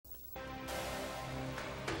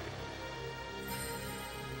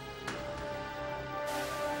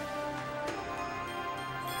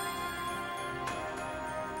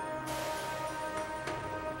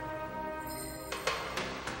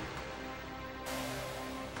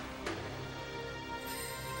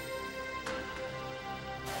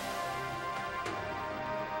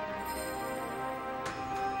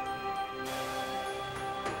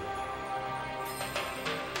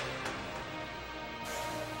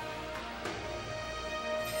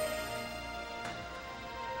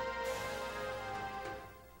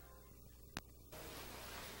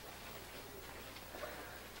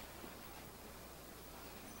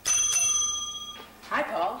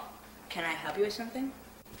I help you with something?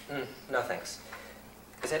 No, thanks.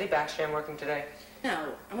 Is Eddie Backstrom working today?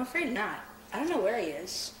 No, I'm afraid not. I don't know where he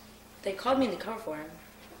is. They called me in to cover for him.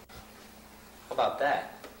 How about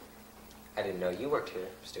that? I didn't know you worked here,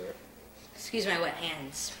 Stuart. Excuse my wet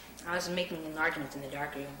hands. I was making enlargements in the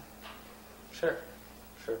darkroom. Sure.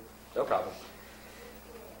 No problem.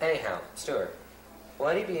 Anyhow, Stuart, will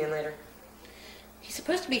Eddie be in later? He's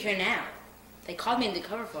supposed to be here now. They called me in to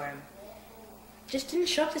cover for him. Just didn't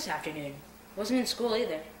show up this afternoon. Wasn't in school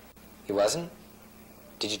either. He wasn't?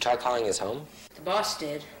 Did you try calling his home? The boss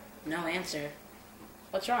did. No answer.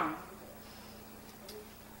 What's wrong?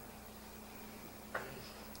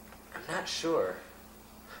 I'm not sure.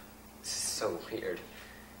 This is so weird.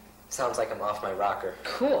 Sounds like I'm off my rocker.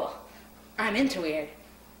 Cool. I'm into weird.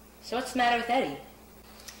 So what's the matter with Eddie?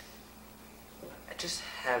 I just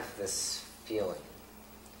have this feeling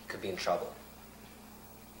he could be in trouble.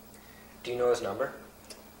 Do you know his number?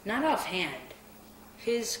 Not offhand.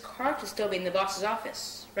 His card could still be in the boss's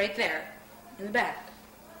office. Right there. In the back.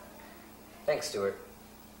 Thanks, Stuart.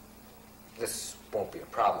 This won't be a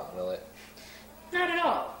problem, will it? Not at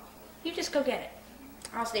all. You just go get it.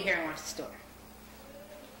 I'll stay here and watch the store.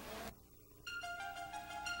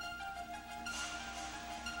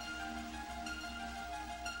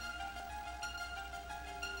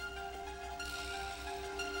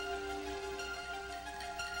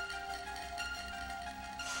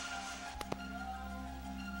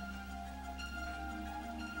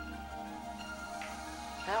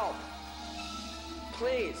 Help!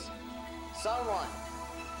 Please! Someone!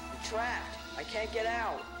 I'm trapped! I can't get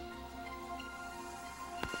out!